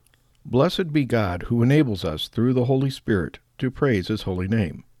Blessed be God who enables us through the Holy Spirit to praise his holy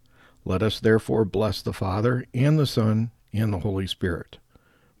name. Let us therefore bless the Father and the Son and the Holy Spirit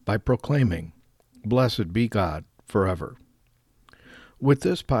by proclaiming, Blessed be God forever. With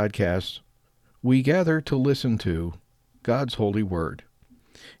this podcast, we gather to listen to God's holy word.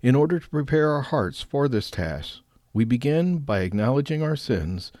 In order to prepare our hearts for this task, we begin by acknowledging our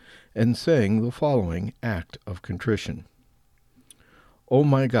sins and saying the following act of contrition. O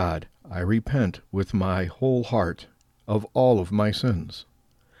my God, I repent with my whole heart of all of my sins.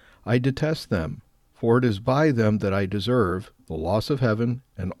 I detest them, for it is by them that I deserve the loss of heaven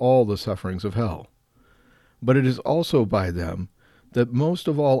and all the sufferings of hell. But it is also by them that most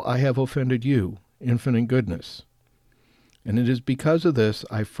of all I have offended you, infinite goodness. And it is because of this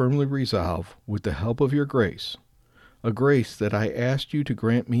I firmly resolve, with the help of your grace, a grace that I ask you to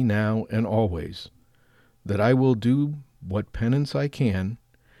grant me now and always, that I will do what penance I can,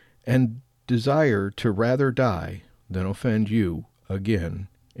 and desire to rather die than offend you again.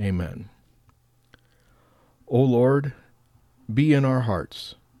 Amen. O Lord, be in our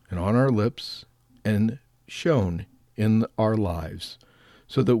hearts and on our lips and shown in our lives,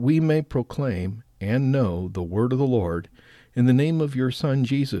 so that we may proclaim and know the word of the Lord in the name of your Son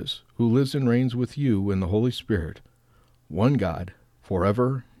Jesus, who lives and reigns with you in the Holy Spirit, one God,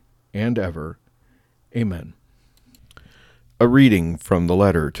 forever and ever. Amen. A reading from the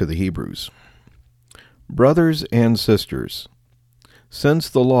letter to the Hebrews. Brothers and sisters, since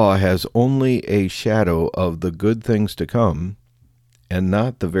the law has only a shadow of the good things to come, and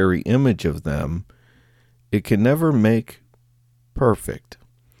not the very image of them, it can never make perfect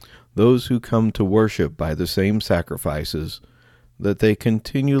those who come to worship by the same sacrifices that they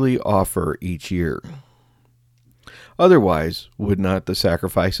continually offer each year. Otherwise, would not the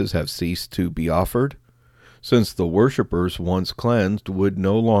sacrifices have ceased to be offered, since the worshippers, once cleansed, would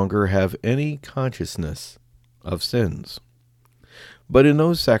no longer have any consciousness of sins? But in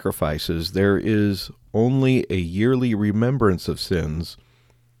those sacrifices there is only a yearly remembrance of sins,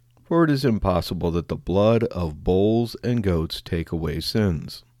 for it is impossible that the blood of bulls and goats take away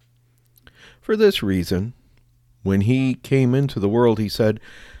sins. For this reason, when he came into the world, he said,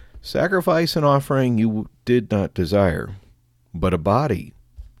 Sacrifice and offering you did not desire, but a body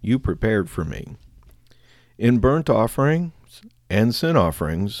you prepared for me. In burnt offerings and sin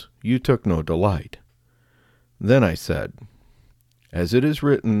offerings you took no delight. Then I said, As it is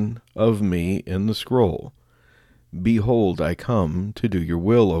written of me in the scroll, Behold, I come to do your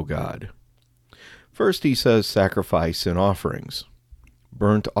will, O God. First he says sacrifice and offerings.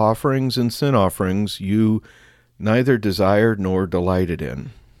 Burnt offerings and sin offerings you neither desired nor delighted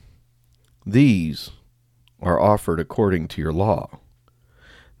in. These are offered according to your law.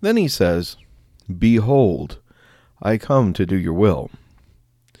 Then he says, Behold, I come to do your will.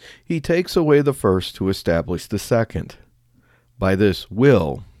 He takes away the first to establish the second. By this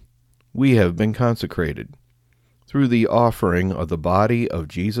will we have been consecrated, through the offering of the body of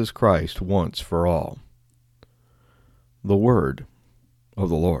Jesus Christ once for all. The word of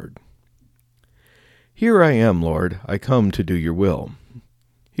the Lord. Here I am, Lord, I come to do your will.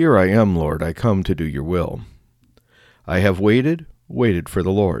 Here I am, Lord, I come to do your will. I have waited for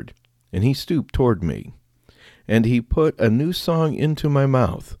the Lord, and he stooped toward me, and he put a new song into my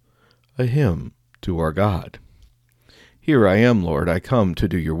mouth, a hymn to our God. Here I am, Lord, I come to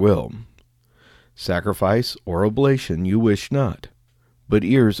do your will. Sacrifice or oblation you wish not, but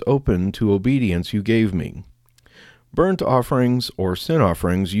ears open to obedience you gave me. Burnt offerings or sin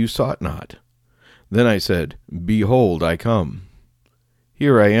offerings you sought not. Then I said, Behold, I come.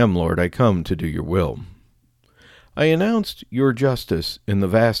 Here I am, Lord, I come to do your will. I announced your justice in the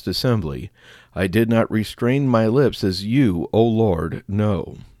vast assembly. I did not restrain my lips, as you, O Lord,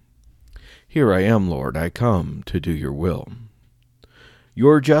 know. Here I am, Lord, I come to do your will.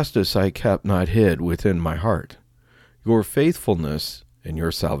 Your justice I kept not hid within my heart. Your faithfulness and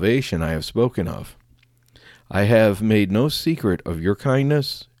your salvation I have spoken of. I have made no secret of your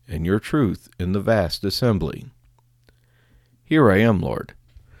kindness and your truth in the vast assembly. Here I am, Lord.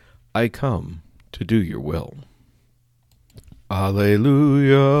 I come to do your will.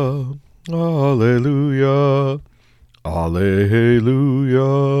 Alleluia, alleluia, alleluia.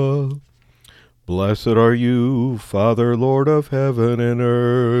 Blessed are you, Father, Lord of heaven and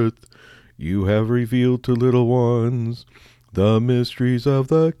earth. You have revealed to little ones the mysteries of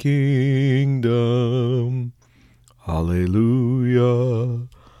the kingdom. Alleluia,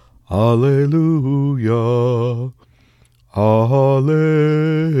 alleluia, alleluia.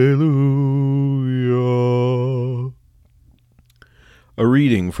 A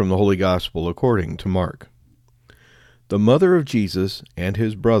reading from the Holy Gospel according to Mark. The mother of Jesus and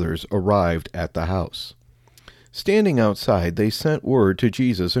his brothers arrived at the house. Standing outside, they sent word to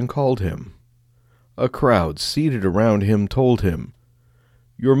Jesus and called him. A crowd seated around him told him,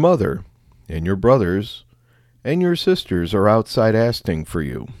 "Your mother and your brothers and your sisters are outside asking for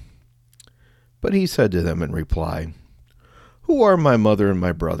you." But he said to them in reply, "Who are my mother and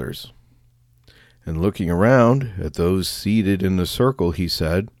my brothers?" And looking around at those seated in the circle, he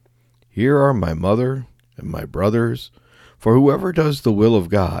said, "Here are my mother and my brothers, for whoever does the will of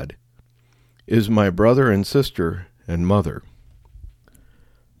God is my brother and sister and mother."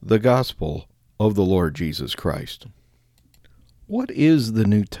 The Gospel of the Lord Jesus Christ. What is the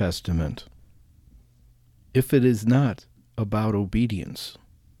New Testament if it is not about obedience?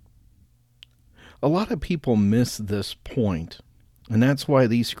 A lot of people miss this point, and that's why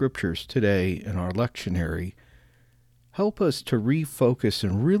these scriptures today in our lectionary help us to refocus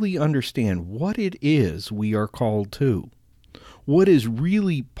and really understand what it is we are called to, what is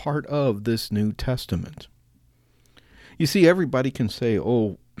really part of this New Testament. You see, everybody can say,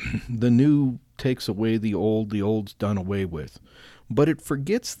 oh, the new takes away the old's done away with. But it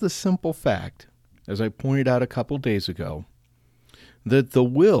forgets the simple fact, as I pointed out a couple days ago, that the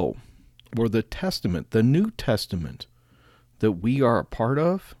will, or the testament, the New Testament that we are a part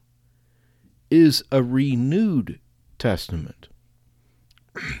of, is a renewed testament.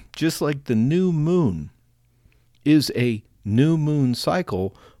 Just like the new moon is a new moon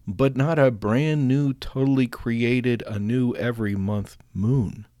cycle, but not a brand new, totally created, anew every month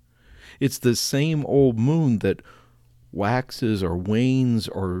moon. It's the same old moon that waxes or wanes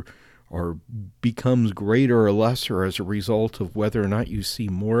or becomes greater or lesser as a result of whether or not you see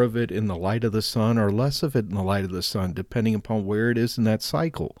more of it in the light of the sun or less of it in the light of the sun, depending upon where it is in that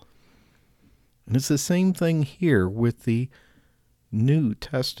cycle. And it's the same thing here with the New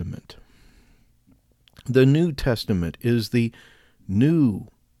Testament. The New Testament is the new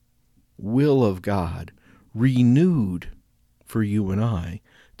will of God, renewed for you and I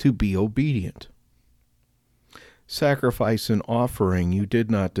to be obedient. Sacrifice and offering you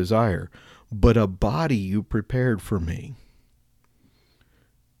did not desire, but a body you prepared for me.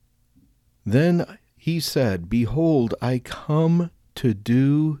 Then he said, "Behold, I come to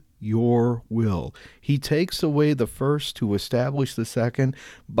do your will." He takes away the first to establish the second.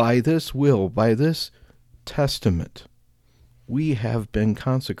 By this will, by this testament, we have been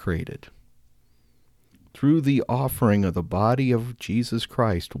consecrated through the offering of the body of Jesus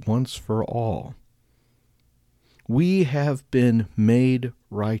Christ once for all. We have been made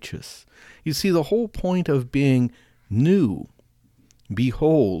righteous. You see, the whole point of being new,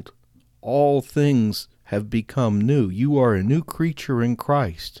 behold, all things have become new. You are a new creature in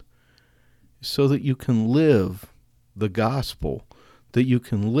Christ, so that you can live the gospel, that you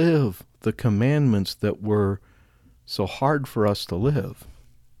can live the commandments that were so hard for us to live.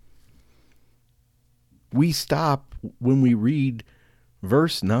 We stop when we read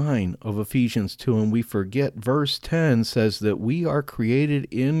verse 9 of Ephesians 2, and we forget verse 10 says that we are created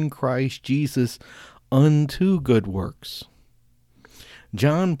in Christ Jesus unto good works.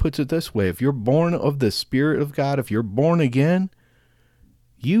 John puts it this way: if you're born of the Spirit of God, if you're born again,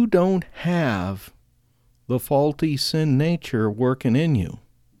 you don't have the faulty sin nature working in you.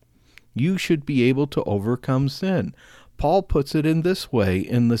 You should be able to overcome sin. Paul puts it in this way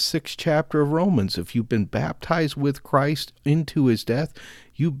in the 6th chapter of Romans: if you've been baptized with Christ into his death,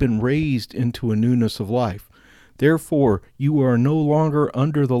 you've been raised into a newness of life. Therefore, you are no longer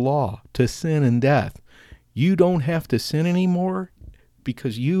under the law to sin and death. You don't have to sin anymore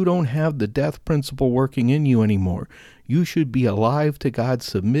because you don't have the death principle working in you anymore. You should be alive to God,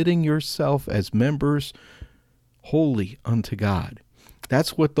 submitting yourself as members holy unto God.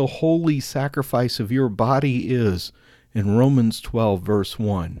 That's what the holy sacrifice of your body is in Romans 12, verse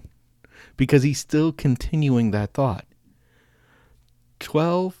 1, because he's still continuing that thought.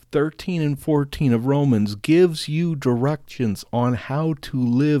 12, 13, and 14 of Romans gives you directions on how to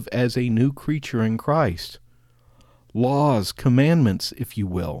live as a new creature in Christ. Laws, commandments, if you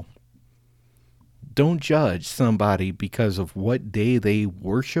will. Don't judge somebody because of what day they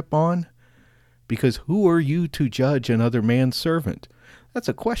worship on, because who are you to judge another man's servant? That's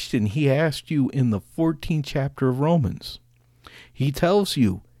a question he asked you in the 14th chapter of Romans. He tells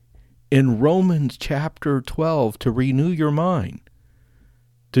you in Romans chapter 12 to renew your mind,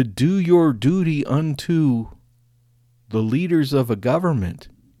 to do your duty unto the leaders of a government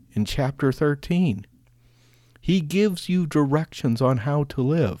in chapter 13. He gives you directions on how to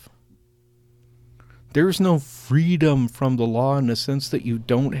live. There's no freedom from the law in the sense that you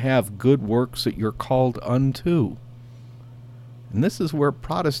don't have good works that you're called unto. And this is where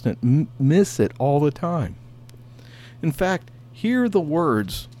Protestants miss it all the time. In fact, hear the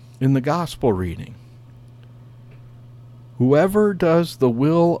words in the gospel reading. Whoever does the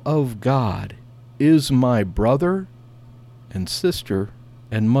will of God is my brother and sister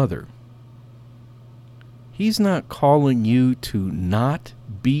and mother. He's not calling you to not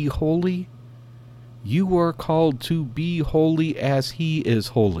be holy. You are called to be holy as He is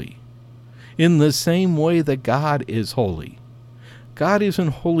holy, in the same way that God is holy. God isn't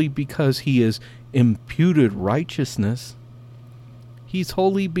holy because He is imputed righteousness. He's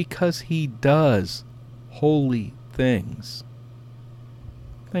holy because He does holy things.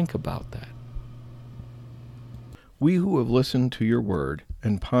 Think about that. We who have listened to your word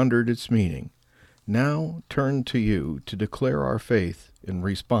and pondered its meaning now turn to you to declare our faith in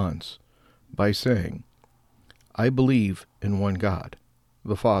response by saying, I believe in one God,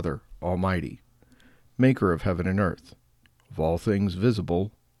 the Father Almighty, maker of heaven and earth, of all things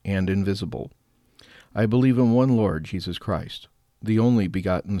visible and invisible. I believe in one Lord Jesus Christ, the only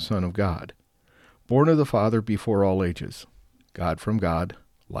begotten Son of God, born of the Father before all ages, God from God,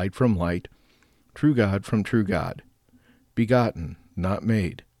 light from light, true God from true God, begotten, not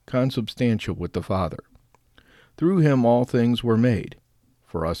made, consubstantial with the Father. Through him all things were made.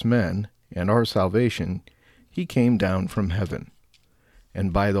 For us men, and our salvation, he came down from heaven,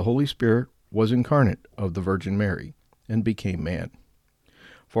 and by the Holy Spirit was incarnate of the Virgin Mary, and became man.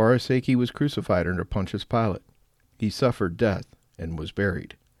 For our sake he was crucified under Pontius Pilate. He suffered death, and was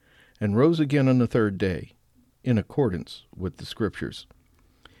buried, and rose again on the third day, in accordance with the Scriptures.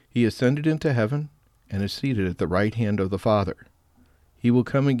 He ascended into heaven, and is seated at the right hand of the Father. He will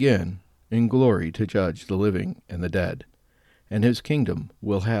come again in glory to judge the living and the dead, and his kingdom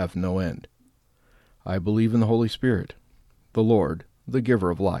will have no end. I believe in the Holy Spirit, the Lord, the giver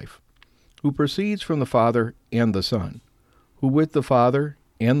of life, who proceeds from the Father and the Son, who with the Father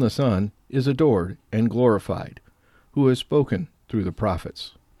and the Son is adored and glorified, who has spoken through the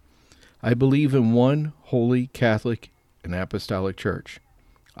prophets. I believe in one holy, Catholic, and Apostolic Church.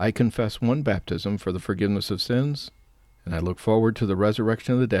 I confess one baptism for the forgiveness of sins, and I look forward to the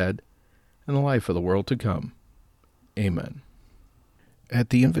resurrection of the dead and the life of the world to come. Amen. At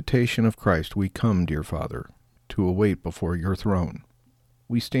the invitation of Christ we come, dear Father, to await before your throne.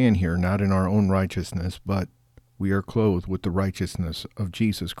 We stand here not in our own righteousness, but we are clothed with the righteousness of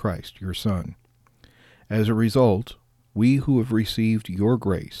Jesus Christ, your Son. As a result, we who have received your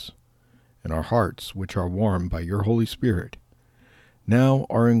grace, and our hearts, which are warmed by your Holy Spirit, now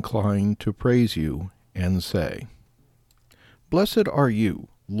are inclined to praise you and say, Blessed are you,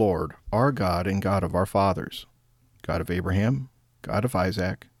 Lord, our God and God of our fathers, God of Abraham, God of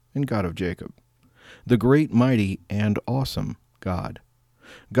Isaac, and God of Jacob, the great, mighty, and awesome God,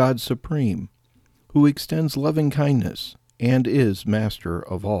 God supreme, who extends loving kindness and is master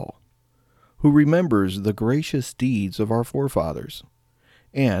of all, who remembers the gracious deeds of our forefathers,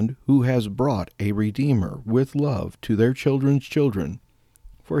 and who has brought a Redeemer with love to their children's children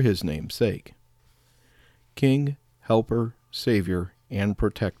for his name's sake. King, Helper, Savior, and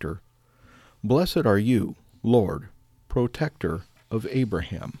Protector, blessed are you, Lord, Protector of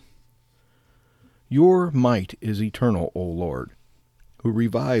Abraham. Your might is eternal, O Lord, who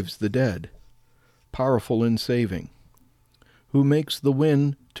revives the dead, powerful in saving, who makes the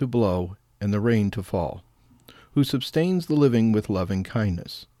wind to blow and the rain to fall, who sustains the living with loving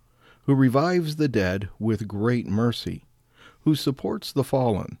kindness, who revives the dead with great mercy, who supports the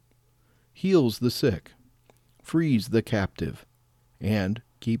fallen, heals the sick, frees the captive, and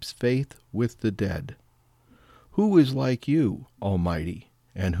keeps faith with the dead. Who is like you, Almighty,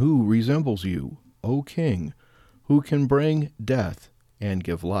 and who resembles you, O King, who can bring death and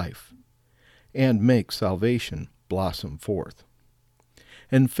give life, and make salvation blossom forth?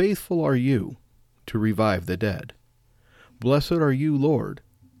 And faithful are you to revive the dead. Blessed are you, Lord,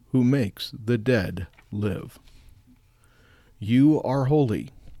 who makes the dead live. You are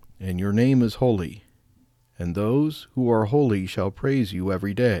holy, and your name is holy, and those who are holy shall praise you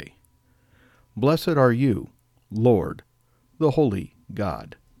every day. Blessed are you, Lord, the holy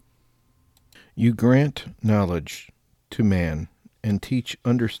God. You grant knowledge to man and teach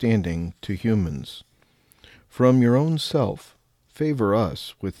understanding to humans. From your own self, favor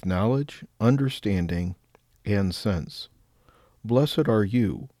us with knowledge, understanding, and sense. Blessed are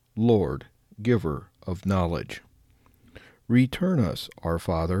you, Lord, giver of knowledge. Return us, our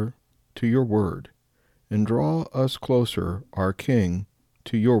Father, to your word, and draw us closer, our King,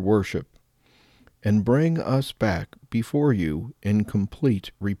 to your worship, and bring us back before you in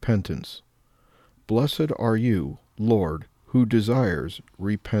complete repentance. Blessed are you, Lord, who desires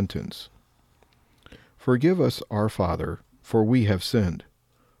repentance. Forgive us, our Father, for we have sinned.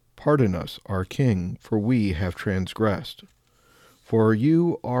 Pardon us, our King, for we have transgressed. For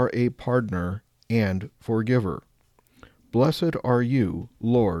you are a pardoner and forgiver. Blessed are you,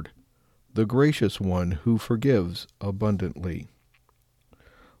 Lord, the gracious one who forgives abundantly.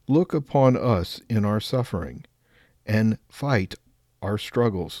 Look upon us in our suffering, and fight our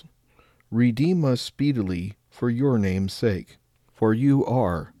struggles. Redeem us speedily for your name's sake, for you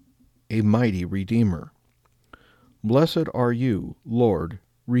are a mighty Redeemer. Blessed are you, Lord,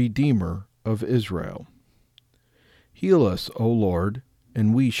 Redeemer of Israel. Heal us, O Lord,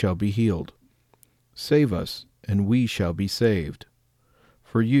 and we shall be healed. Save us, and we shall be saved.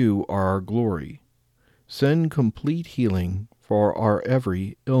 For you are our glory. Send complete healing for our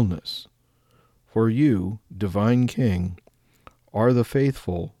every illness. For you, divine King, are the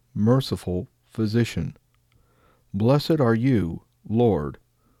faithful, merciful physician. Blessed are you, Lord,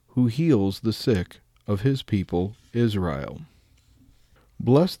 who heals the sick of his people Israel.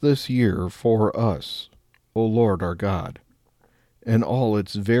 Bless this year for us, O Lord our God, and all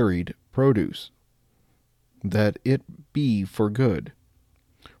its varied produce, that it be for good.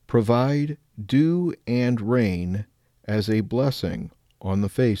 Provide dew and rain as a blessing on the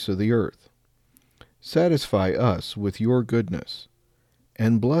face of the earth. Satisfy us with your goodness,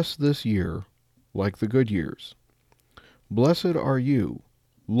 and bless this year like the good years. Blessed are you,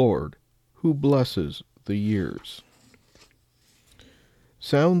 Lord, who blesses the years.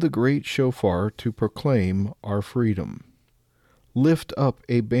 Sound the great shofar to proclaim our freedom. Lift up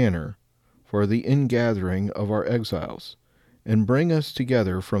a banner for the ingathering of our exiles, and bring us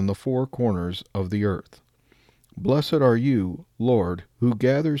together from the four corners of the earth. Blessed are you, Lord, who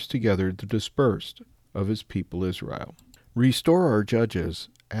gathers together the dispersed of his people Israel. Restore our judges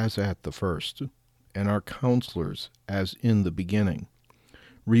as at the first, and our counselors as in the beginning,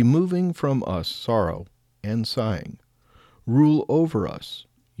 removing from us sorrow and sighing. Rule over us,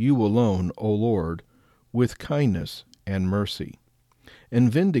 you alone, O Lord, with kindness and mercy,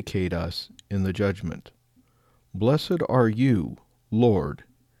 and vindicate us in the judgment. Blessed are you, Lord,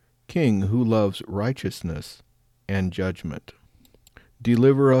 King who loves righteousness and judgment.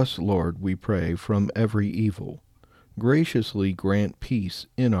 Deliver us, Lord, we pray, from every evil. Graciously grant peace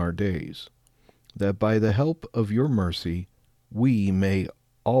in our days, that by the help of your mercy we may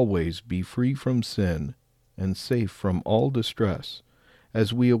always be free from sin and safe from all distress,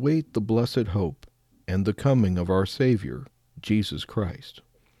 as we await the blessed hope and the coming of our Savior, Jesus Christ.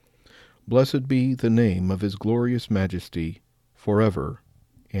 Blessed be the name of his glorious majesty forever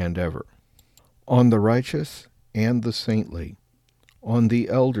and ever. On the righteous and the saintly, on the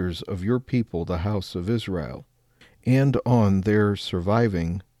elders of your people, the house of Israel, and on their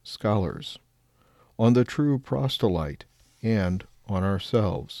surviving scholars, on the true proselyte, and on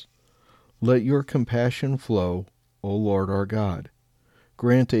ourselves, let your compassion flow, O Lord our God.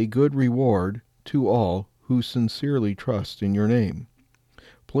 Grant a good reward to all who sincerely trust in your name.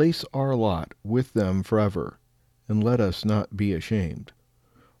 Place our lot with them forever, and let us not be ashamed.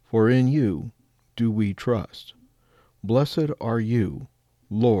 For in you do we trust. Blessed are you,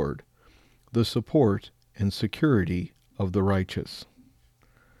 Lord, the support and security of the righteous.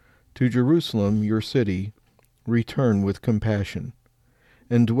 To Jerusalem, your city, return with compassion,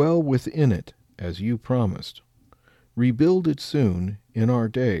 and dwell within it as you promised. Rebuild it soon in our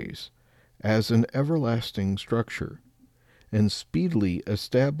days as an everlasting structure, and speedily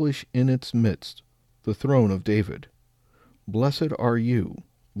establish in its midst the throne of David. Blessed are you,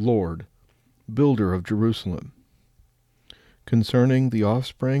 Lord, builder of Jerusalem. Concerning the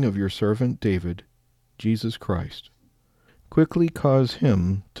offspring of your servant David, Jesus Christ, quickly cause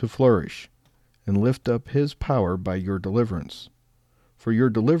him to flourish, and lift up his power by your deliverance. For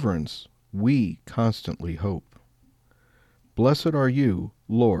your deliverance we constantly hope. Blessed are you,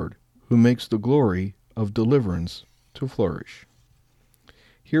 Lord, who makes the glory of deliverance to flourish.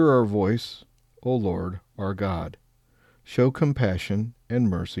 Hear our voice, O Lord, our God. Show compassion and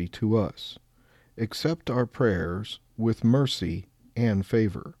mercy to us. Accept our prayers with mercy and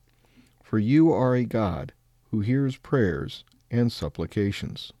favor. For you are a God who hears prayers and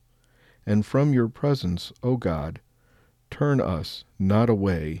supplications. And from your presence, O God, turn us not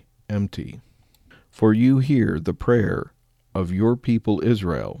away empty. For you hear the prayer of your people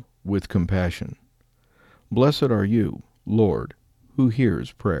Israel with compassion. Blessed are you, Lord, who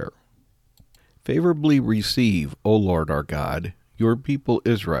hears prayer. Favorably receive, O Lord our God, your people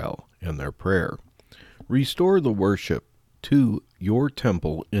Israel and their prayer. Restore the worship to your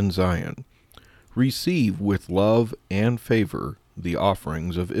temple in Zion. Receive with love and favor the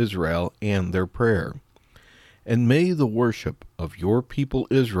offerings of Israel and their prayer. And may the worship of your people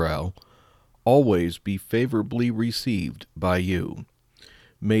Israel always be favorably received by you.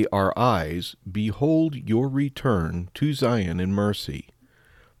 may our eyes behold your return to Zion in mercy.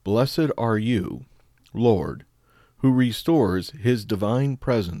 Blessed are you, Lord, who restores his divine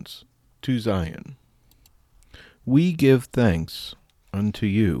presence to Zion. We give thanks unto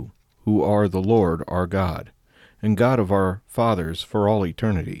you, who are the Lord our God, and God of our fathers for all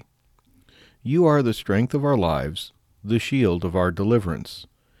eternity. You are the strength of our lives, the shield of our deliverance.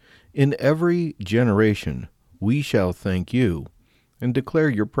 In every generation we shall thank you and declare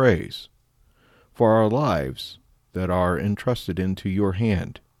your praise, for our lives that are entrusted into your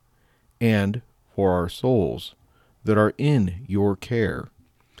hand, and for our souls that are in your care,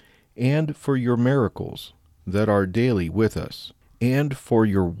 and for your miracles that are daily with us, and for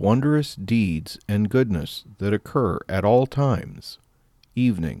your wondrous deeds and goodness that occur at all times,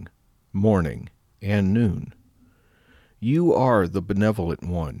 evening, morning, and noon. You are the benevolent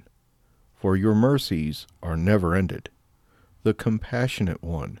one, for your mercies are never ended, the compassionate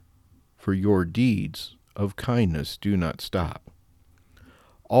one, for your deeds of kindness do not stop.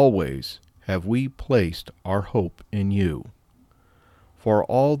 Always have we placed our hope in you. For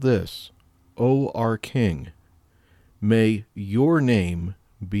all this, O our King, may your name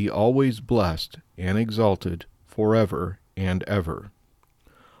be always blessed and exalted forever and ever.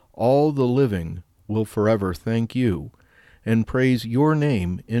 All the living will forever thank you and praise your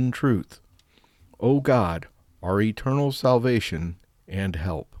name in truth, O God, our eternal salvation and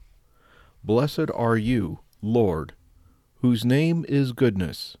help. Blessed are you, Lord, whose name is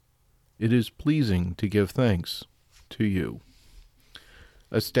goodness. It is pleasing to give thanks to you.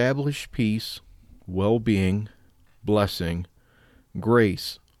 Establish peace, well-being, blessing,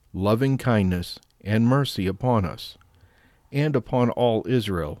 grace, loving kindness, and mercy upon us, and upon all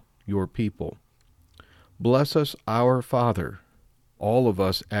Israel, your people. Bless us, our Father, all of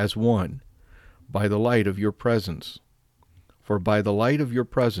us as one, by the light of your presence. For by the light of your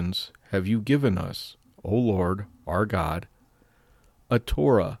presence have you given us, O Lord, our God, a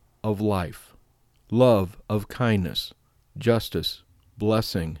Torah of life, love of kindness, justice,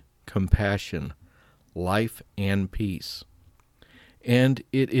 blessing, compassion, life, and peace. And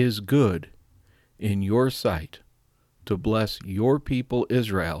it is good in your sight to bless your people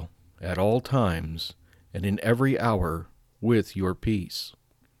Israel at all times and in every hour with your peace.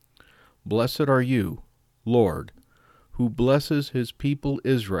 Blessed are you, Lord, who blesses his people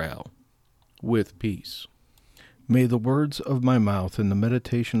Israel with peace. May the words of my mouth and the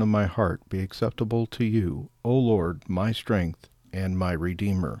meditation of my heart be acceptable to you, O Lord, my strength and my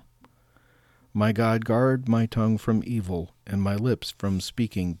Redeemer. My God, guard my tongue from evil and my lips from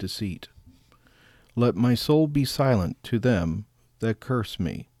speaking deceit. Let my soul be silent to them that curse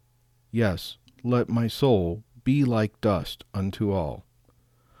me. Yes, let my soul be like dust unto all.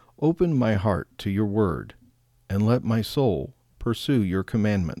 Open my heart to your word, and let my soul pursue your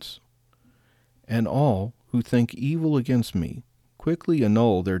commandments. And all who think evil against me quickly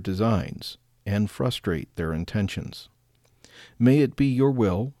annul their designs and frustrate their intentions. May it be your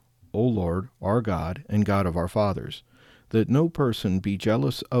will, O Lord, our God and God of our fathers, that no person be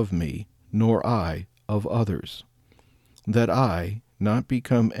jealous of me, nor I of others, that I not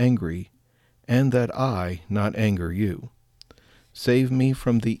become angry, and that I not anger you. Save me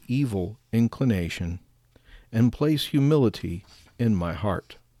from the evil inclination, and place humility in my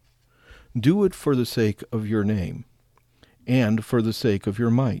heart. Do it for the sake of your name, and for the sake of your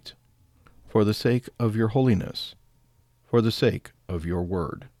might, for the sake of your holiness, for the sake of your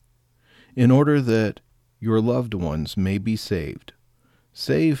word, in order that your loved ones may be saved.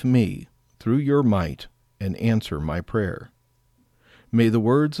 Save me through your might, and answer my prayer. May the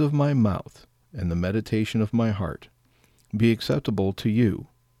words of my mouth and the meditation of my heart be acceptable to you,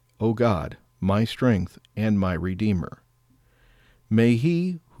 O God, my strength and my Redeemer. May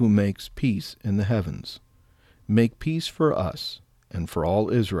he who makes peace in the heavens make peace for us and for all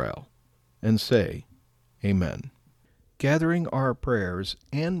Israel, and say, Amen. Gathering our prayers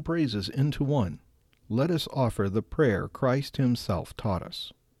and praises into one, let us offer the prayer Christ himself taught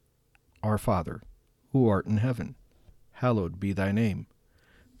us. Our Father, who art in heaven, hallowed be thy name.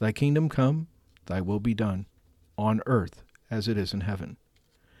 Thy kingdom come, thy will be done, on earth as it is in heaven.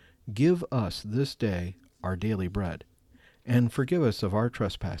 Give us this day our daily bread, and forgive us of our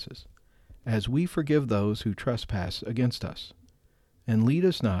trespasses, as we forgive those who trespass against us. And lead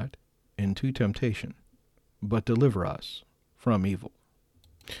us not into temptation, but deliver us from evil.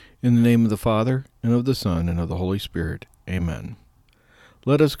 In the name of the Father, and of the Son, and of the Holy Spirit. Amen.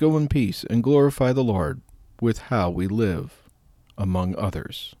 Let us go in peace and glorify the Lord with how we live among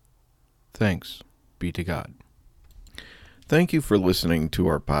others. Thanks be to God. Thank you for listening to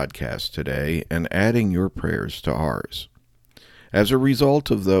our podcast today and adding your prayers to ours. As a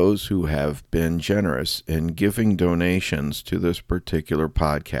result of those who have been generous in giving donations to this particular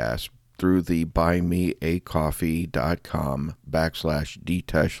podcast through the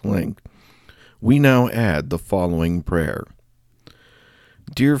buymeacoffee.com/Dtesh link, we now add the following prayer.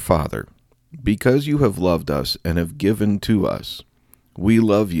 Dear Father, because you have loved us and have given to us, we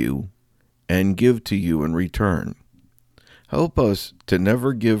love you and give to you in return. Help us to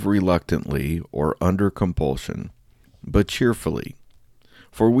never give reluctantly or under compulsion, but cheerfully.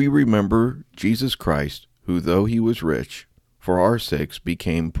 For we remember Jesus Christ, who, though he was rich, for our sakes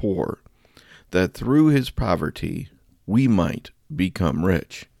became poor, that through his poverty we might become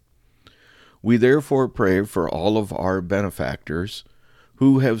rich. We therefore pray for all of our benefactors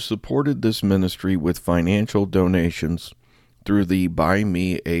who have supported this ministry with financial donations through the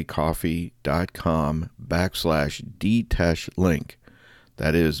buymeacoffee.com/Dtesh link.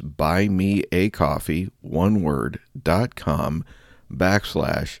 That is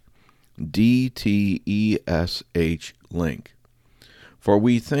buymeacoffee.com/DTESH link. For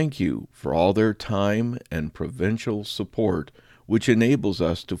we thank you for all their time and providential support, which enables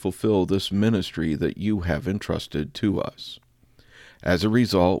us to fulfill this ministry that you have entrusted to us. As a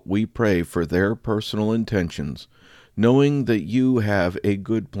result, we pray for their personal intentions, knowing that you have a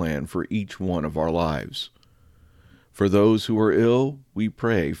good plan for each one of our lives. For those who are ill, we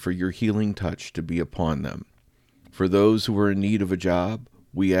pray for your healing touch to be upon them. For those who are in need of a job,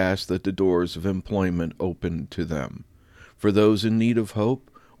 we ask that the doors of employment open to them. For those in need of hope,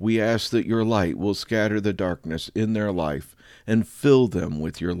 we ask that your light will scatter the darkness in their life and fill them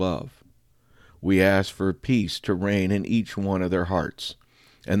with your love. We ask for peace to reign in each one of their hearts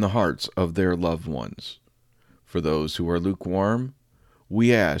and the hearts of their loved ones. For those who are lukewarm,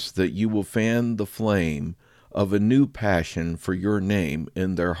 we ask that you will fan the flame of a new passion for your name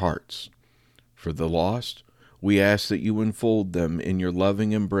in their hearts. For the lost, we ask that you enfold them in your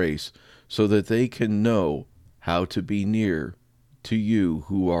loving embrace so that they can know how to be near to you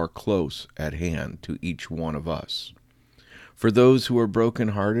who are close at hand to each one of us. For those who are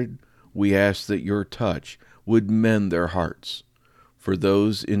brokenhearted, we ask that your touch would mend their hearts. For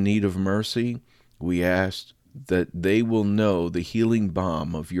those in need of mercy, we ask that they will know the healing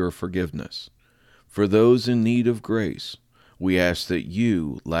balm of your forgiveness. For those in need of grace, we ask that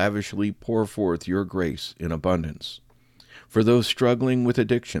you lavishly pour forth your grace in abundance. For those struggling with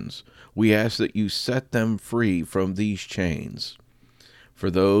addictions, we ask that you set them free from these chains. For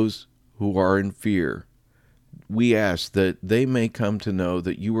those who are in fear, we ask that they may come to know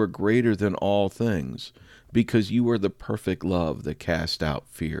that you are greater than all things, because you are the perfect love that casts out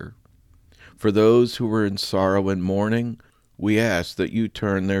fear. For those who are in sorrow and mourning, we ask that you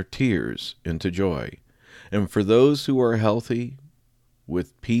turn their tears into joy. And for those who are healthy,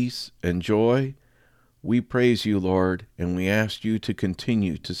 with peace and joy, we praise you, Lord, and we ask you to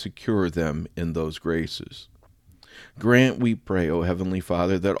continue to secure them in those graces. Grant, we pray, O Heavenly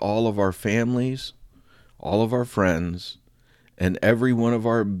Father, that all of our families, all of our friends, and every one of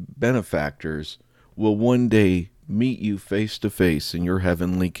our benefactors will one day meet you face to face in your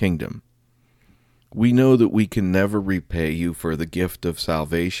heavenly kingdom. We know that we can never repay you for the gift of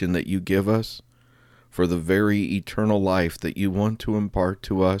salvation that you give us, for the very eternal life that you want to impart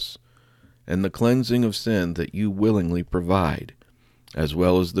to us, and the cleansing of sin that you willingly provide, as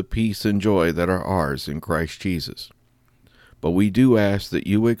well as the peace and joy that are ours in Christ Jesus. But we do ask that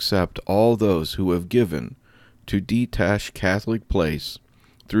you accept all those who have given to Dtesh Catholic Place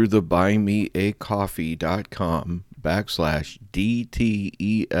through the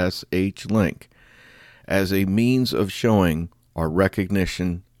buymeacoffee.com/DTESH link as a means of showing our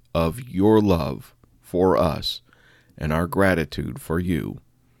recognition of your love for us and our gratitude for you.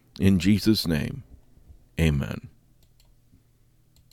 In Jesus' name, amen.